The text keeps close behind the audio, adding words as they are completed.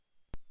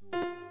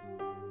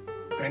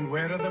And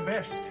where are the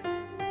best?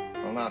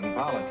 Well, not in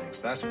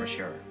politics, that's for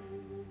sure.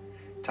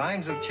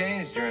 Times have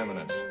changed, Your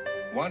Eminence.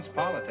 Once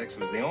politics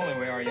was the only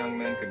way our young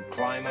men could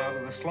climb out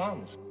of the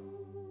slums.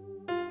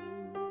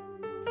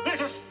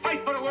 Let us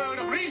fight for a world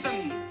of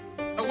reason.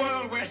 A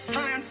world where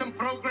science and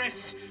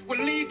progress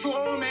will lead to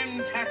all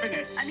men's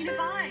happiness. I mean, if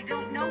I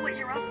don't know what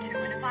you're up to,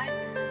 and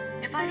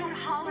if I don't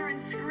holler and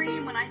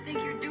scream when I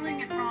think you're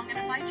doing it wrong, and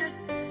if I just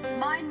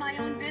mind my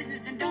own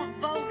business and don't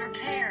vote or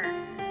care,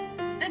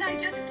 then I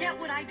just get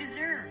what I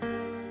deserve.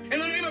 In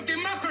the name of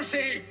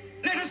democracy,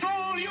 let us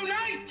all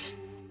unite!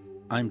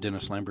 I'm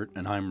Dennis Lambert,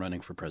 and I'm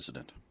running for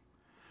president.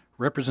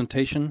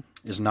 Representation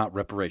is not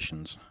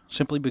reparations.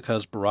 Simply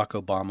because Barack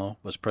Obama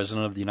was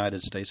president of the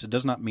United States, it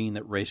does not mean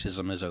that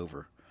racism is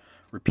over.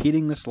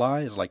 Repeating this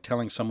lie is like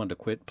telling someone to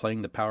quit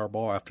playing the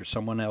Powerball after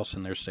someone else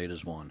in their state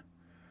has won.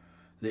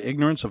 The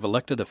ignorance of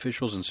elected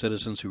officials and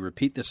citizens who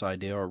repeat this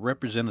idea are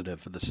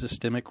representative of the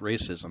systemic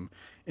racism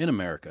in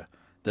America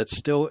that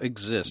still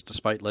exists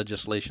despite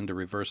legislation to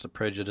reverse the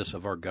prejudice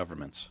of our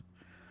governments.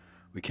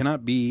 We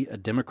cannot be a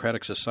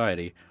democratic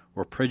society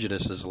where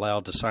prejudice is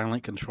allowed to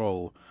silently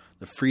control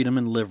the freedom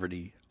and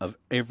liberty of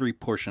every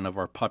portion of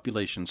our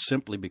population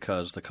simply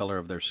because the color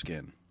of their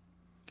skin.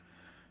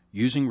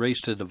 Using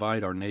race to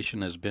divide our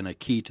nation has been a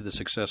key to the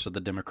success of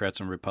the Democrats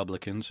and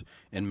Republicans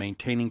in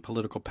maintaining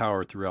political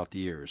power throughout the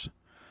years,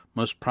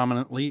 most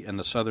prominently in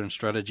the Southern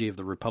strategy of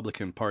the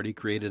Republican Party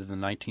created in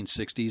the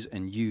 1960s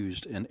and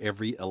used in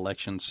every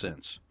election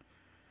since.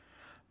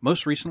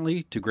 Most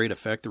recently, to great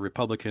effect, the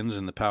Republicans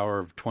in the power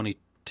of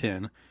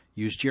 2010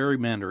 used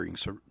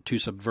gerrymandering to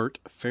subvert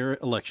fair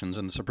elections,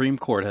 and the Supreme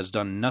Court has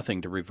done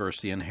nothing to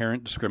reverse the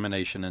inherent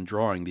discrimination in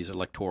drawing these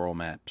electoral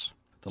maps.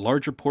 The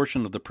larger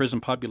portion of the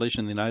prison population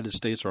in the United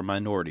States are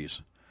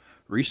minorities.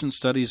 Recent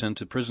studies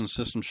into prison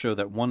systems show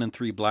that 1 in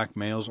 3 black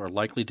males are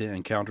likely to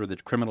encounter the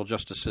criminal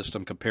justice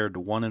system compared to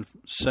 1 in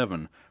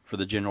 7 for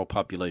the general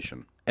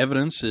population.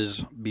 Evidence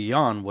is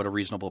beyond what a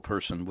reasonable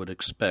person would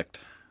expect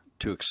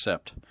to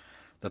accept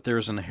that there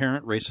is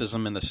inherent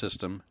racism in the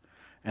system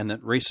and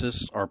that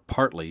racists are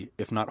partly,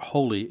 if not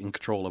wholly, in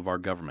control of our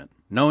government.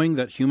 Knowing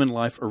that human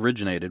life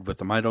originated with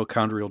the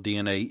mitochondrial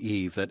DNA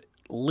Eve that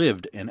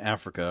lived in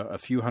Africa a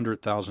few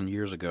 100,000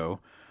 years ago,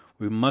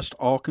 we must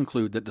all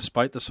conclude that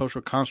despite the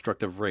social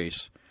construct of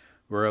race,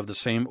 we're of the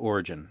same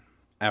origin,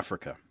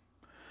 Africa.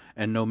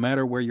 And no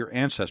matter where your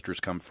ancestors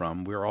come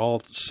from, we're all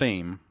the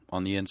same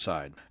on the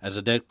inside. As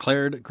a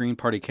declared Green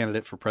Party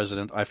candidate for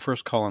president, I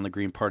first call on the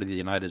Green Party of the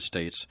United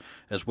States,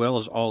 as well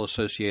as all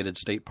associated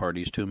state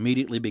parties, to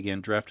immediately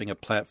begin drafting a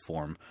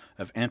platform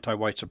of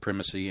anti-white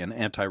supremacy and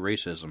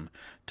anti-racism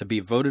to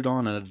be voted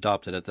on and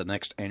adopted at the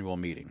next annual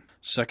meeting.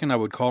 Second, I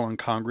would call on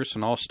Congress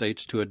and all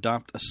states to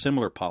adopt a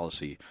similar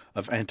policy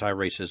of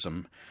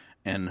anti-racism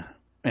and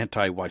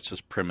anti-white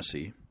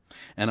supremacy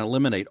and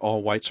eliminate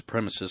all white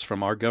supremacists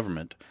from our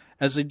government,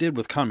 as they did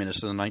with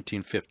communists in the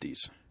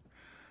 1950s.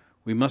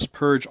 We must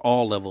purge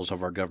all levels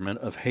of our government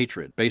of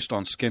hatred based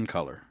on skin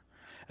color,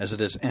 as it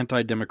is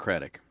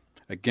anti-democratic,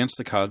 against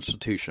the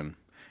Constitution,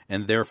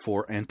 and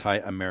therefore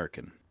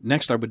anti-American.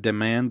 Next, I would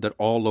demand that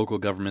all local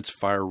governments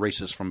fire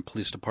racists from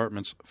police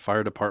departments,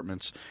 fire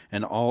departments,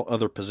 and all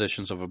other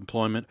positions of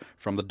employment,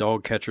 from the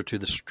dog catcher to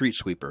the street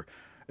sweeper.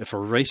 If a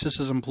racist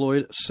is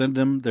employed, send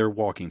them their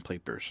walking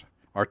papers.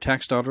 Our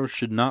tax dollars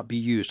should not be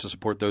used to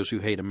support those who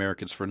hate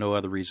Americans for no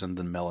other reason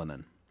than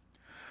melanin.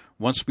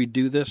 Once we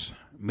do this,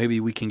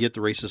 maybe we can get the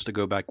racists to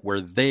go back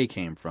where they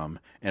came from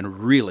and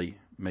really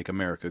make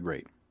America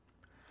great.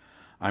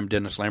 I'm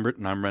Dennis Lambert,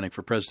 and I'm running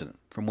for president.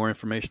 For more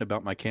information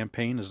about my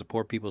campaign as the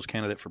Poor People's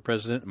Candidate for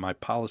President and my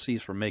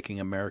policies for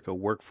making America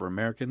work for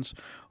Americans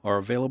are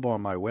available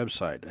on my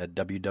website at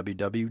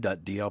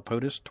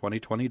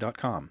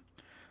www.dlpotus2020.com.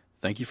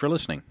 Thank you for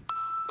listening.